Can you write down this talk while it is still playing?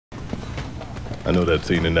I know that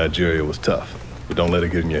scene in Nigeria was tough, but don't let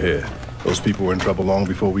it get in your head. Those people were in trouble long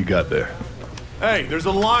before we got there. Hey, there's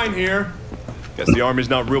a line here. Guess the army's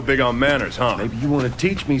not real big on manners, huh? Maybe you want to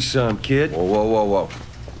teach me some, kid. Whoa.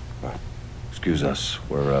 Excuse us.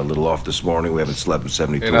 We're a little off this morning. We haven't slept in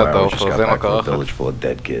 72 hours. Just got back from a village full of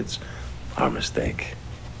dead kids. Our mistake.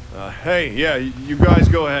 Hey, yeah, you guys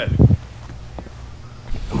go ahead.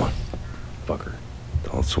 Come on, fucker.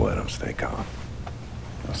 Don't sweat him. Stay calm.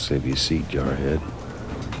 I'll save you a seat, jarhead.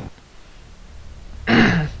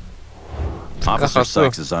 Officer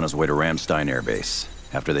Sykes is on his way to Ramstein Air Base.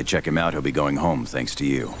 After they check him out, he'll be going home thanks to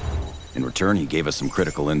you. In return, he gave us some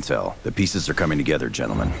critical intel. The pieces are coming together,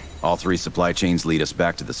 gentlemen. All three supply chains lead us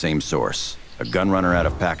back to the same source. A gun runner out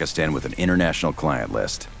of Pakistan with an international client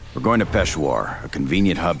list. We're going to Peshawar, a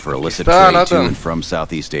convenient hub for illicit trade to and from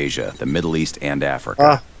Southeast Asia, the Middle East, and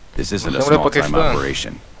Africa. This isn't a small-time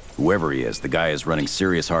operation. Whoever he is, the guy is running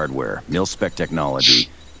serious hardware, mil-spec technology,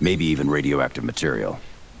 maybe even radioactive material.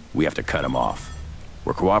 We have to cut him off.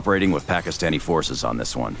 We're cooperating with Pakistani forces on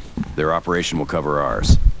this one. Their operation will cover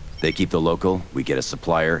ours. They keep the local, we get a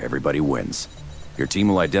supplier, everybody wins. Your team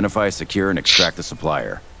will identify, secure, and extract the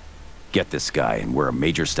supplier. Get this guy, and we're a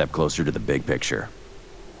major step closer to the big picture.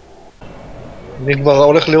 אני כבר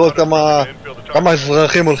הולך לראות כמה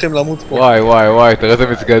אזרחים הולכים למות פה. וואי, תראה איזה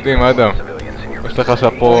מסגדים, אדם. יש לך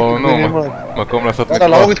שפה, מקום לעשות מקום.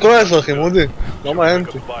 להרוג את כל האזרחים, אודי. לא מעניין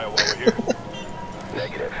אותי.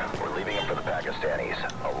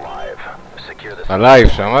 הלייב,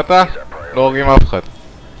 שמעת? לא הורגים אף אחד.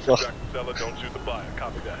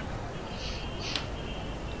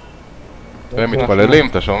 והם מתפללים,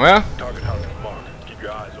 אתה שומע?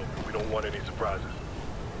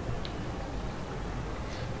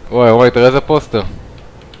 וואי, תראה איזה פוסטר.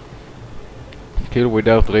 Kill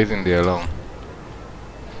without raising the alarm.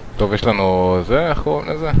 טוב, יש לנו... זה? איך קוראים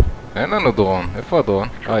לזה? אין לנו דרון. איפה הדרון?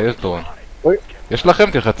 יש דרון. יש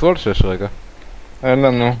לכם? תלחצו על 6 רגע. אין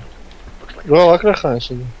לנו. לא, רק לך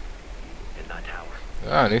יש לי.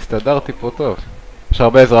 אני הסתדרתי פה טוב. יש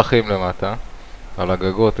הרבה אזרחים למטה. על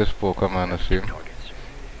הגגות יש פה כמה אנשים.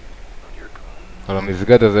 על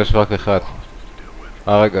המסגד הזה יש רק אחד.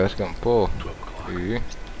 רגע, יש גם פה.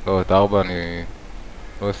 לא, את 4 אני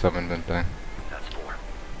לא אסמן בינתיים.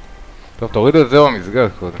 טוב, תורידו את זה במסגד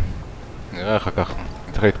קודם. נראה איך כך.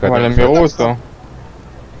 אני צריך להתקדם. אבל הם יראו אותו.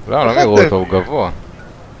 לא יראו אותו, הוא גבוה.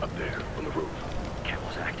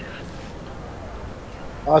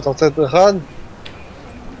 אתה רוצה את אחד?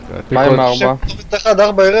 מה עם 4? את אחד,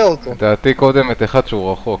 4 יראה אותו. תעתיק קודם את אחד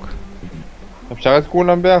שהוא רחוק. אפשר את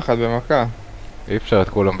כולם ביחד במכה. אי אפשר את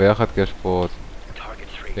כולם ביחד כי יש פה...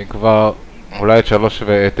 אם כבר... אולי את 3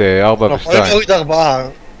 ואת 4 ו-2. לא, תוריד 4.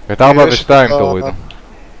 את 4 ו-2 תורידו.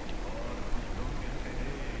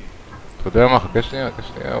 אתה יודע מה? חכה שנייה,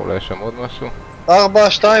 אולי יש שם עוד משהו? 4,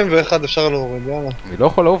 2 ו-1 אפשר להוריד, יאללה. אני לא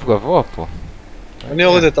יכול לעוף גבוה פה. אני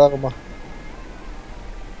אוריד את 4.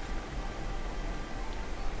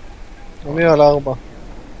 אני על 4.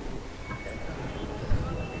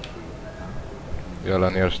 יאללה,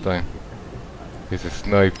 אני על 2. איזה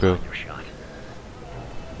סנייפר.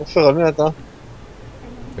 עופר, על מי אתה?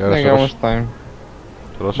 יאללה,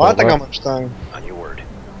 3. מה אתה גם על 2?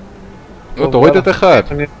 נו, תוריד את 1.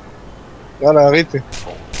 יאללה, הריתי.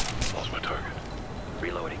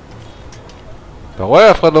 אתה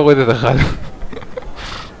רואה? אף אחד לא הוריד את 1.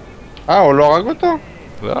 הוא לא הרג אותו?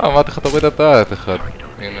 לא, אמרתי לך תוריד את 1.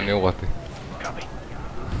 הנה, אני הורדתי.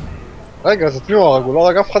 רגע, אז את מי הוא הרג? הוא לא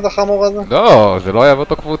הרג אף אחד החמור הזה? לא, זה לא היה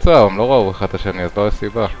באותו קבוצה, הם לא ראו אחד את השני, אז לא היה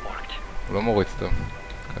סיבה. הוא לא מוריד סתם,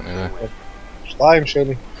 כנראה. 2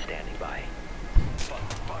 שלי.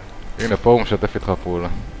 הנה, פה הוא משתף איתך פעולה.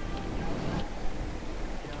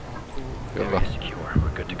 יאללה.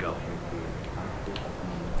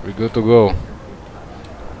 We good to go.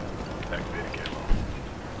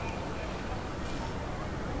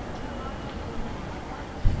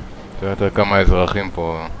 תראה כמה אזרחים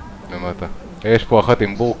פה למטה. יש פה אחת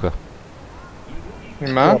עם בורקה.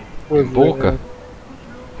 עם מה? עם בורקה.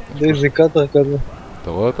 די זיקטר כזה. אתה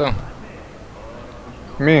רואה אותה?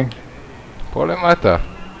 מי? פה למטה.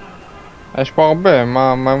 יש פה הרבה,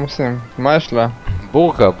 מה הם עושים? מה יש לה?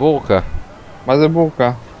 בורקה. מה זה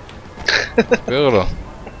בורקה? תסביר לו.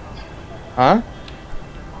 לא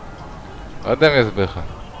יודע מי אסביר לך.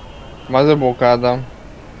 מה זה בורקה, אדם?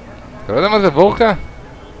 אתה לא יודע מה זה בורקה?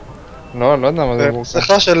 לא יודע מה זה בורקה.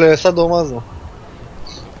 שיחה של סדו מזו.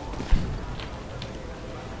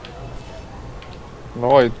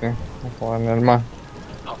 לא ראיתי. נעלמה.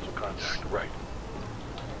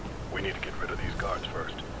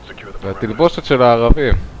 והתלבושת של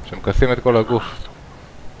הערבים, שמכסים את כל הגוף.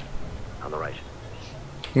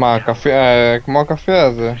 מה, כמו הקפייה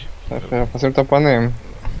הזה, שפסים את הפנים.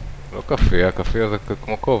 לא קפייה, קפייה זה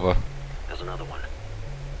כמו כובע.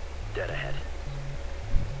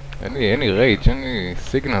 אין לי רייג', אין לי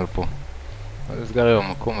סיגנל פה. מה נסגר עם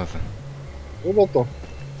המקום הזה? הוא לא טוב.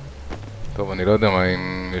 טוב, אני לא יודע מה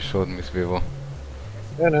אם יש עוד מסביבו.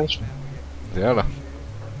 אין שם. זה יאללה.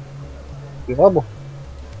 תראה בו.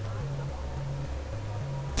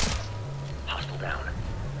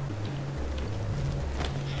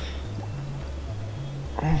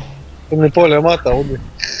 הוא מפה למטה, אודי.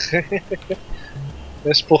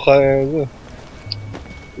 יש פה זה.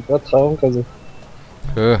 תקרת חלום כזה.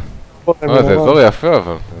 כן. זה אזור יפה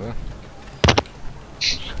אבל.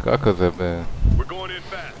 שקע כזה ב...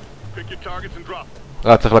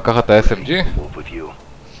 צריך לקחת את ה-SMG?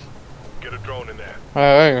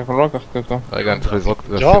 רגע, לא לקחתי אותו. רגע, אני צריך לזרוק את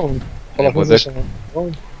זה. אני בודק.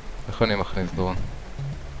 איך אני מכניס דרון?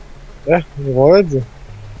 אני רואה את זה.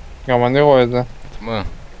 גם אני רואה את זה. מה?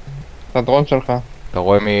 את הדרון שלך. אתה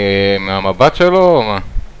רואה מהמבט שלו או מה?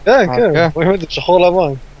 כן, כן, רואים את זה שחור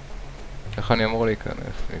לבן. איך אני אמור להיכנס?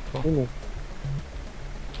 מפה? הנה.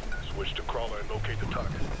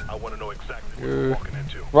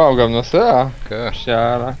 וואו, גם נוסע. כן.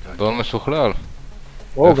 שאלה. דרון משוכלל.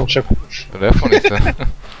 וואו, גם שקוש. לאיפה ניסה?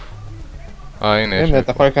 הנה יש הנה, לי.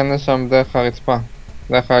 אתה יכול להיכנס שם דרך הרצפה.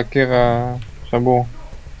 דרך הקיר השבור.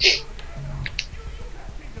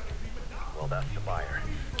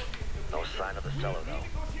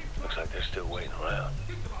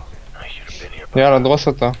 יאללה, דרוס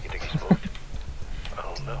אותה.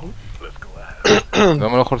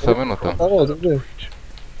 למה לא יכול לסמן אותם? מטרות, אודי.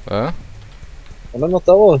 אין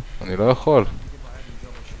מטרות. אני לא יכול.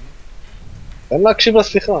 אין להקשיב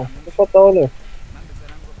לשיחה. איפה אתה הולך?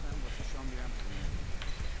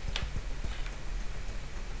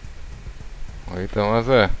 ראית מה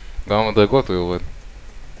זה? גם המדרגות הוא יורד.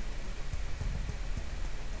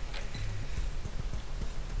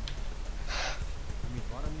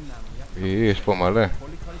 יש פה מלא.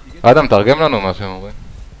 אדם, תרגם לנו מה שהם אומרים.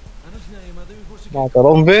 מה, אתה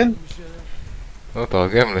לא מבין? לא,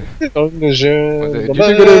 תרגם לי.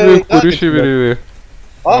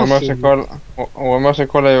 הוא אומר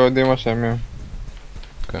שכל היהודים אשמים.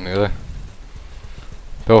 כנראה.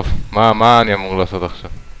 טוב, מה אני אמור לעשות עכשיו?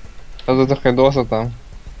 אז אתה צריך לדרוס אותם.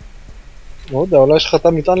 לא יודע, אולי יש לך את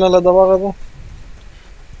המטען על הדבר הזה?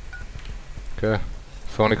 כן,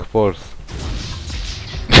 סוניק פולס.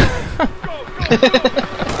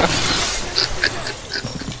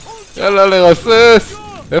 יאללה, לרסס!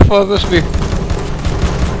 איפה הזה שלי?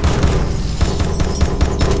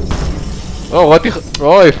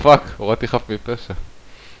 אוי פאק, הורדתי חף מפשע.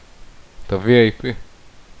 תביא AP.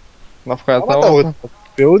 דווקא אתה רואה?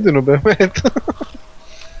 ביהודי, נו באמת.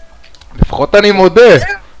 לפחות אני מודה!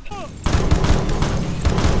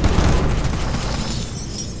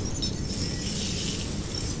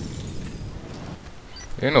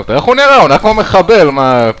 הנה, אתה איך הוא נראה? הוא נראה כמו מחבל,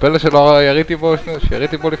 מה, פלא שלא יריתי בו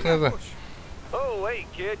לפני זה?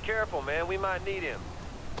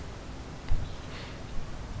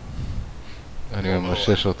 אני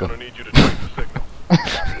ממשש אותו.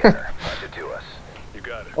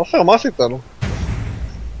 עופר, מה עשית לו?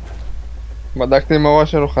 בדקתי אם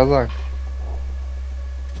הראש שלו חזק.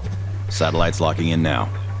 Satellites locking in now.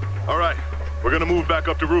 All right, we're gonna move back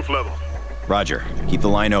up to roof level. Roger. Keep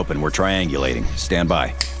the line open. We're triangulating. Stand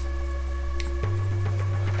by.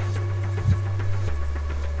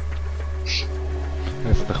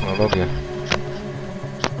 איזה טכנולוגיה.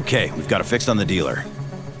 Okay, we've got a fix on the dealer.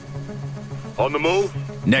 On the move?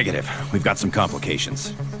 Negative. We've got some complications.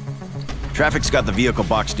 Traffic's got the vehicle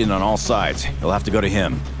boxed in on all sides. You'll have to go to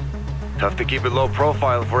him. Tough to keep it low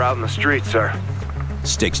profile if we're out in the street, sir.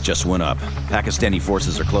 Stakes just went up. Pakistani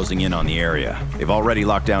forces are closing in on the area. They've already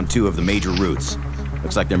locked down 2 of the major routes.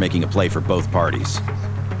 Looks like they're making a play for both parties.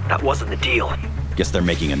 That wasn't the deal. Guess they're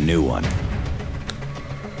making a new one.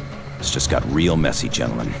 It's just got real messy,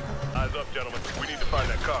 gentlemen. Eyes up, gentlemen. We need to find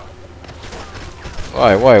that car.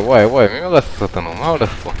 וואי, מי מרסס אותנו? מה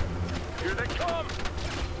הולך פה? Here they come!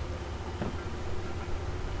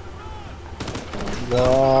 זה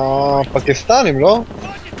הפקיסטנים, לא?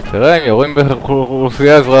 תראה, הם יורים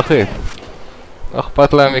באוכלוסייה אזרחית. לא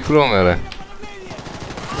אכפת להם מכלום אלה.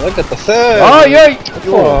 רגע, תעשה... איי!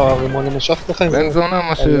 רימון, אני משכת לך עם זה. בן זונה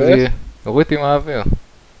מה שזה... הוריתי מהאוויר.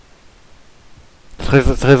 צריך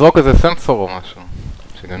לזרוק איזה סנסור או משהו.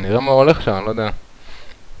 שגם נראה מה הולך שם, אני לא יודע.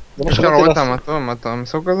 יש לך רואה את המטום, אתה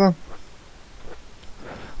מסוג כזה?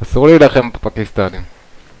 אסור להילחם בפקיסטנים.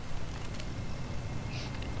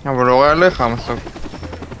 אבל הוא רואה עליך המסוג.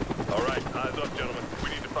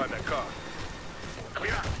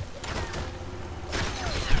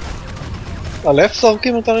 על F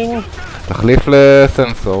זורקים את הרימון? תחליף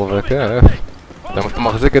לסנסור וכן, F. אתה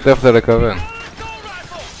מחזיק את F זה לכוון.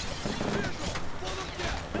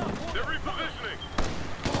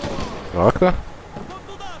 זרקת?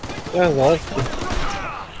 כן, זרקתי.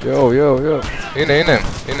 יואו. הנה.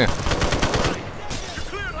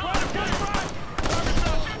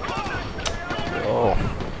 יואו.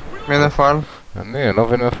 מי נפל? אני לא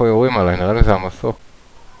מבין מאיפה יורים עליי, נראה לי זה המסוק.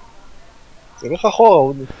 תלך אחורה,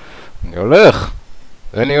 אודי. אני הולך.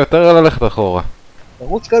 אין לי יותר ללכת אחורה.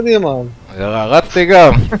 תרוץ קדימה. רצתי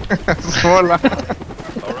גם. שמאלה.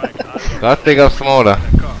 רצתי גם שמאלה.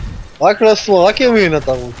 רק לשמאל, רק ימינה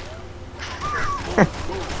תרוץ.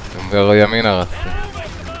 ימינה רצתי.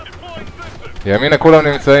 ימינה כולם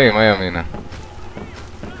נמצאים, מה ימינה?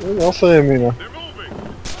 הנה, עופר ימינה.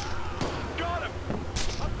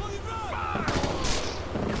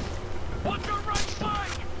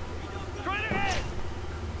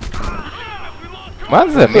 מה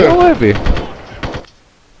זה? מי יורה בי?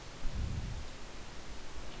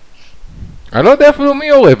 אני לא יודע אפילו מי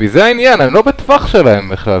יורה בי, זה העניין, אני לא בטווח שלהם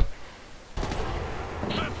בכלל.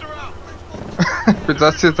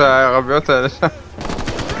 פיצצתי את הערביות האלה שם.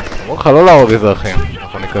 אמרו לך לא להרוג אזרחים,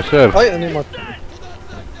 אנחנו ניקשל. אוי, אני מת.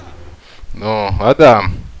 נו, אדם.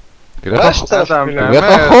 תלך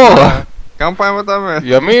אחורה. כמה פעמים אתה מת?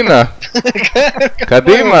 ימינה.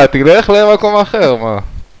 קדימה, תלך למקום אחר, מה?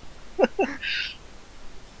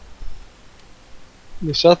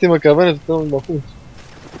 נשארתי מכוונת יותר מבחוץ.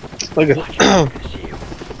 רגע.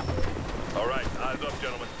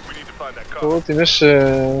 תראו, אם יש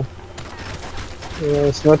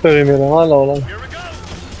סנאפרים מלמעלה עולם.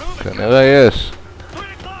 כנראה יש.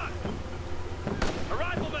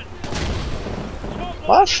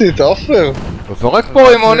 מה עשית, עופר? הוא זורק פה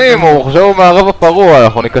רימונים, הוא חושב הוא מערב הפרוע,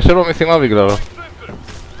 אנחנו ניקשל במשימה בגללו.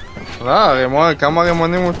 לא, רימון, כמה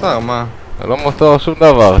רימונים מותר, מה? זה לא מותר שום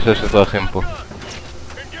דבר שיש אזרחים פה.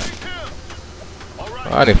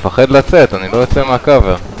 אני מפחד לצאת, אני לא יוצא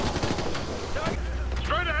מהקאבר.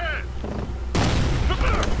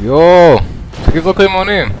 יואו, תפסיק לזרוק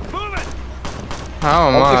רימונים.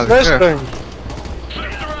 מה, זה כיף.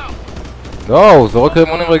 לא, הוא זורק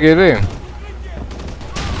רימונים רגילים.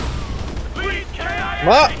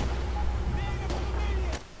 מה?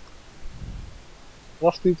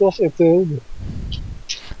 רפתי את אודי.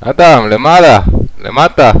 אדם, למעלה,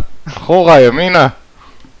 למטה, אחורה, ימינה.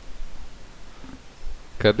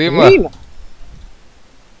 קדימה. ימינה.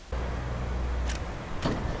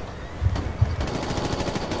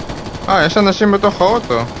 יש אנשים בתוך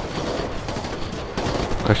האוטו.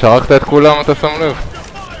 כשרקת את כולם אתה שם לב.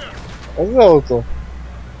 איזה אוטו?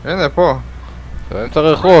 הנה, פה. זה באמצע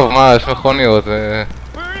רחוב, מה, יש מכוניות,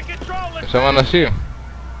 יש שם אנשים.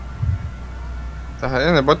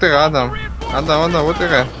 הנה, בוא תראה, אדם, בוא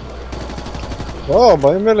תראה. לא,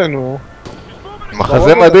 באים אלינו.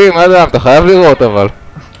 מחזה מדהים, אדם, אתה חייב לראות אבל.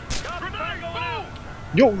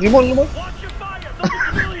 רימון.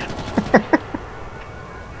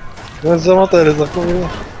 איזה אמרת האלה, זרקו רימון.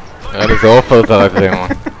 נראה לי זה עופר זרק רימון.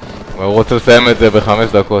 הוא רוצה לסיים את זה ב5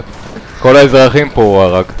 דקות. כל האזרחים פה הוא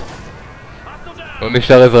הרג. לא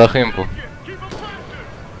נשאר אזרחים פה.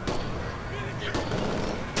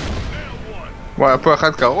 וואי, פה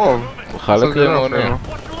אחד קרוב. הוא חלק רימונים.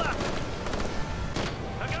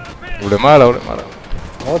 הוא למעלה.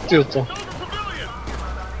 ראיתי אותו.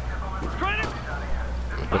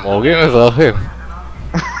 אתם הורגים אזרחים.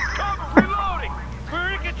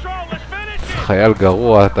 חייל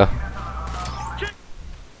גרוע אתה.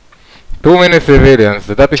 Too many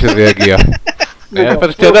civilians, ידעתי שזה יגיע.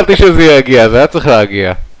 ידעתי שזה יגיע, זה היה צריך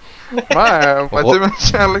להגיע. מה, פצים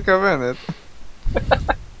אפשר לכוונת.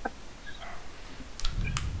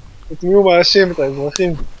 את מי הוא מאשים? את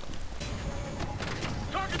האזרחים.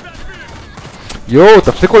 יואו,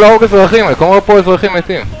 תפסיקו להרוג אזרחים, אני כל רואה פה אזרחים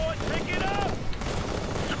מתים.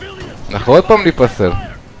 אנחנו עוד פעם ניפסל.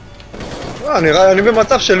 אני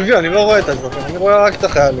במצב של וי, אני לא רואה את האזרחים, אני רואה רק את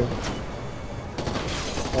החיילים.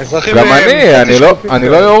 גם אני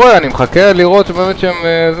לא יורה, אני מחכה לראות שבאמת שהם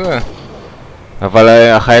זה. אבל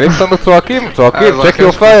החיילים שלנו צועקים, check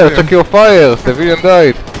your fire, civilian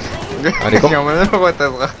died. אני לא רואה את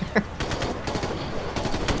האזרחים.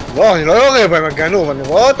 לא, אני לא יורה בהם, הגנוב, אני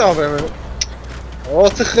רואה אותם, אבל... לא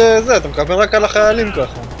צריך זה, אתה מקבל רק על החיילים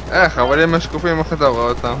ככה. אבל אם השקופים איך אתה רואה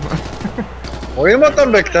אותם? רואים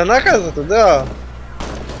אותם בקטנה כזה, אתה יודע.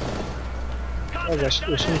 רגע,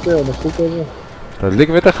 יש יותר, דפוק כזה. תדליק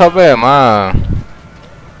ותחבא, מה?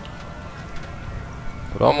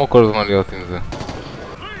 אתה לא אמור כל הזמן להיות עם זה.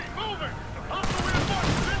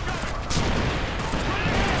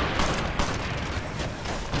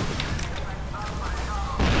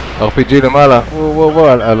 RPG למעלה. וואו,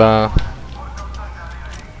 על ה...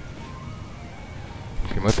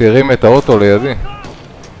 כמעט הרים את האוטו לידי.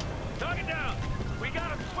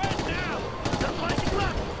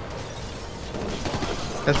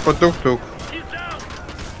 יש פה טוק טוק.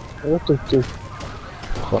 איזה טוק טוק.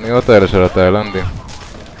 מכוניות האלה של התאילנדים.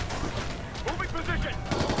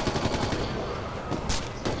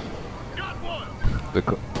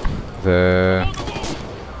 זה...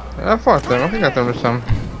 איפה אתם? איך הגעתם לשם?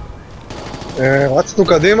 רצנו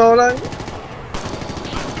קדימה אולי?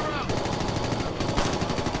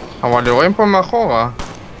 אבל רואים פה מאחורה.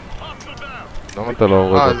 למה אתה לא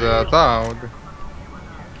הורד? זה אתה עוד.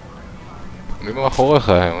 אני מאחוריך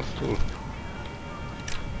הם, מסטול.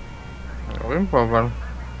 רואים פה אבל.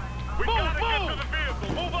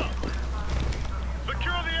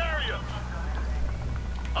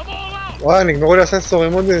 וואי, נגמרו לי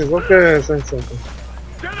הסנסורים, עוד זרוק סנסור.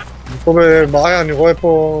 אני פה בבעיה, אני רואה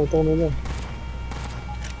פה טורנדו.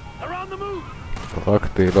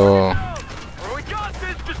 פרקתי, לא...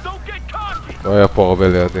 לא היה פה הרבה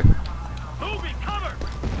לידי.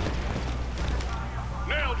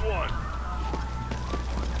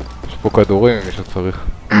 יש פה כדורים אם מישהו צריך.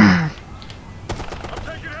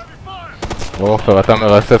 עופר, אתה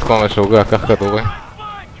מרסס כל משוגע, קח כדורים.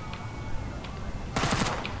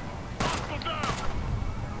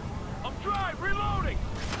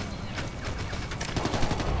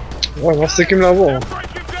 וואי, מה מפסיקים לעבור?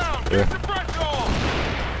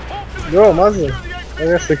 לא, מה זה?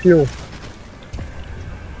 רגע, סקיור.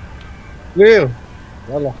 קליר!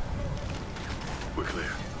 יאללה.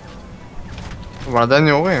 אבל עדיין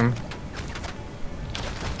יורים.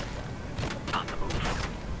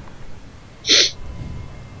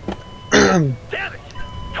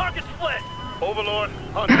 Overlord,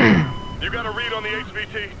 Hunter, you got a read on the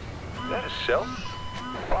HVT? Is that a cell?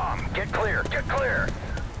 Bomb, get clear, get clear.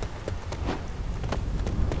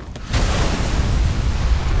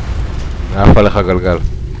 נעף עליך גלגל.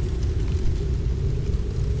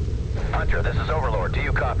 Hunter, this is Overlord. Do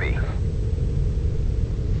you copy?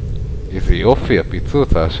 איזה יופי,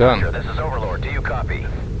 הפיצוץ, העשן. Hunter, this is Overlord. Do you copy?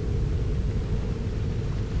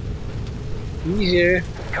 יהיה.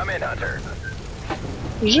 Come in, Hunter.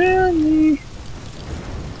 ז'ני.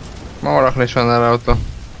 מה הוא הולך לישון על האוטו?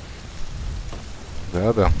 זה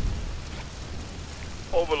אדם.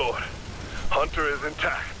 Overlord, Hunter is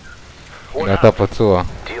intact. הנה אתה פצוע.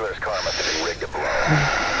 Dealer's car must have been rigged to blow.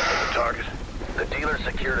 The target? The dealer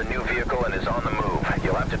secured a new vehicle and is on the move.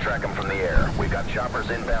 You'll have to track him from the air. We've got choppers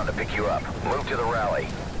inbound to pick you up. Move to the rally.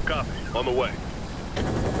 Copy. On the way.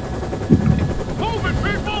 Move it,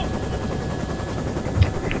 people!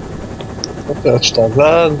 אוקיי, עוד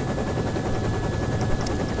שתעזד.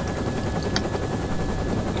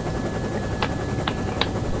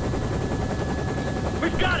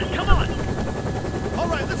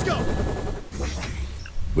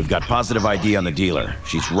 We've got positive ID on the dealer.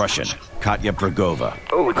 She's Russian. Katya Progova.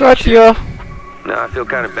 Oh, Katya! No, I feel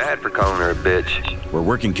kind of bad for calling her a bitch. We're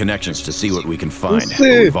working connections to see what we can find, but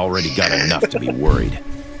we've already got enough to be worried.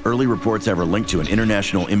 Early reports have her linked to an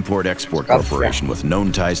international import-export corporation with known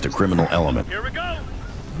ties to criminal element. Here we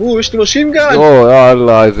go! יש לו שינגן! או,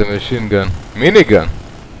 יאללה, איזה משינגן. מיניגן.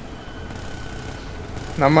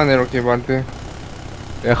 למה אני לא קיבלתי?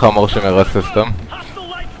 איך אמר שמרסס סתם?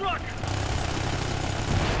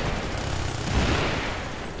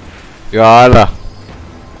 יאללה.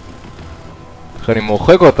 איך אני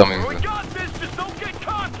מוחק אותם עם זה.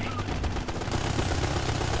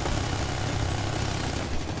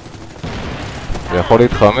 זה יכול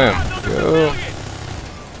להתחמם.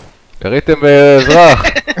 יריתם באזרח.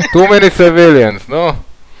 Too many civilians, נו.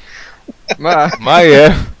 מה יהיה?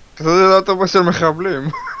 זה לא אוטובוס של מחבלים.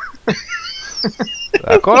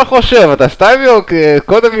 זה הכל חושב, אתה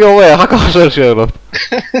קודם יורה, אחר כך שואל שאלות.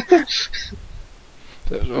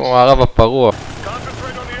 זה מערב הפרוע.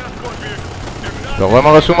 אתה רואה מה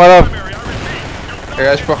רשום עליו?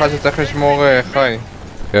 יש פה אחד שצריך לשמור חי.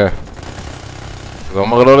 כן. זה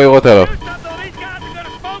אומר לא לראות עליו.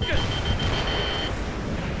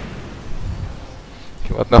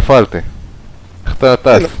 כמעט נפלתי. איך אתה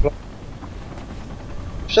טס?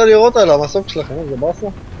 אפשר לראות על המסוק שלכם, זה באסה?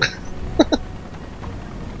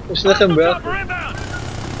 יש לכם ביחד.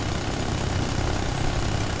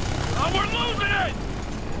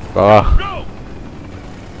 ברח.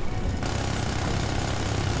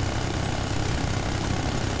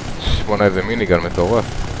 בוא'נה איזה מיניגן מטורף.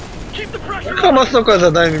 איך המסוק הזה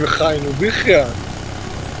עדיין עם חיינו? בכיה.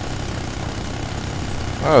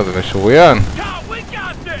 זה משוריין.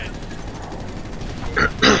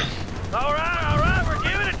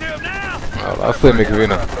 לא עושה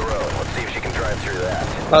מגבינה.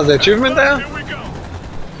 זה achievement היה?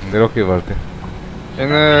 אני לא קיבלתי.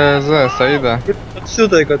 הנה זה, סעידה.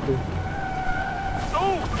 פרסות היה כתוב.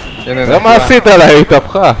 זה מה עשית עליי?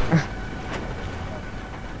 התהפכה.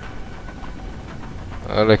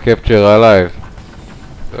 עולה קפצ'ר עליי.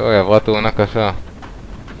 זהו, היא עברה תאונה קשה.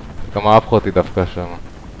 כמה הפחות היא דווקא שם.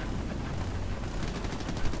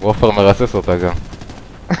 וופר מרסס אותה גם.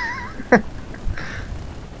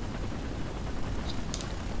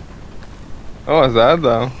 או, זה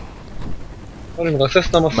אדם. אני מרסס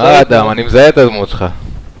את המסע. מה אדם? אני מזהה את הדמות שלך.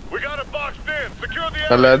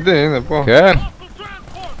 אתה לידי, הנה פה. כן.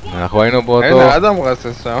 אנחנו היינו באותו... הנה, אדם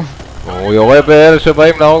מרסס שם. הוא יורה באלה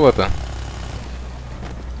שבאים להרוג אותה.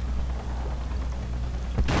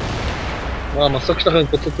 מה, המסוק שלכם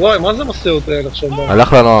מתפוצץ? וואי, מה זה מסעות האלה עכשיו?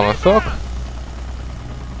 הלך לנו המסוק?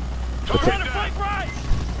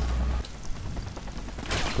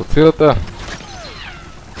 תוציא אותה.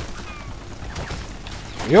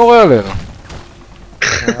 מי יורה עלינו?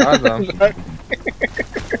 אדם.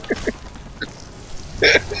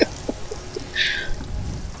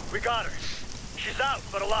 We got her. She's out,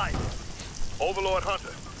 but alive. Overlord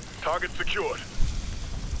Hunter. Target secured.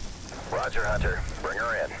 Roger, Hunter. Bring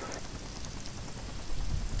her in.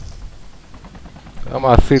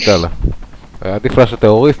 מה עשית לה? היה עדיף לה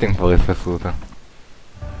שטרוריסטים כבר יתפסו אותה.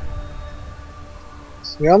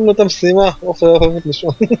 סיימנו את המשימה, אופר לא חייבת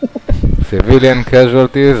לשמוע. סיביליאן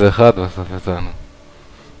קז'ואלטיז אחד בסוף יצאנו.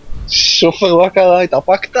 שופר, מה קרה?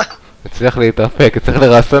 התאפקת? הצליח להתאפק, הצליח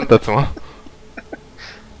לרסן את עצמו.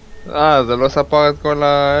 זה לא ספר את כל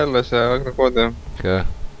האלה שהרגנו קודם. כן.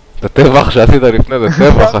 את הטבח שעשית לפני זה,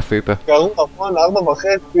 טבח עשית. קראו המון,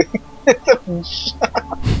 4.5. איזה בושה.